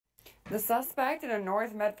The suspect in a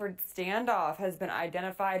North Medford standoff has been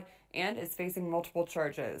identified and is facing multiple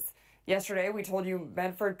charges. Yesterday, we told you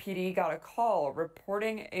Medford PD got a call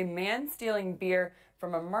reporting a man stealing beer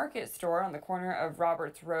from a market store on the corner of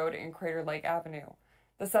Roberts Road and Crater Lake Avenue.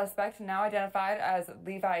 The suspect, now identified as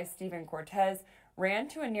Levi Stephen Cortez, ran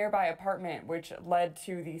to a nearby apartment, which led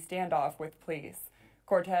to the standoff with police.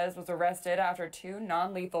 Cortez was arrested after 2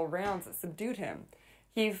 non-lethal rounds subdued him.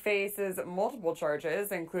 He faces multiple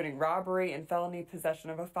charges, including robbery and felony possession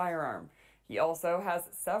of a firearm. He also has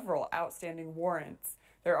several outstanding warrants.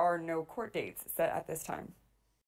 There are no court dates set at this time.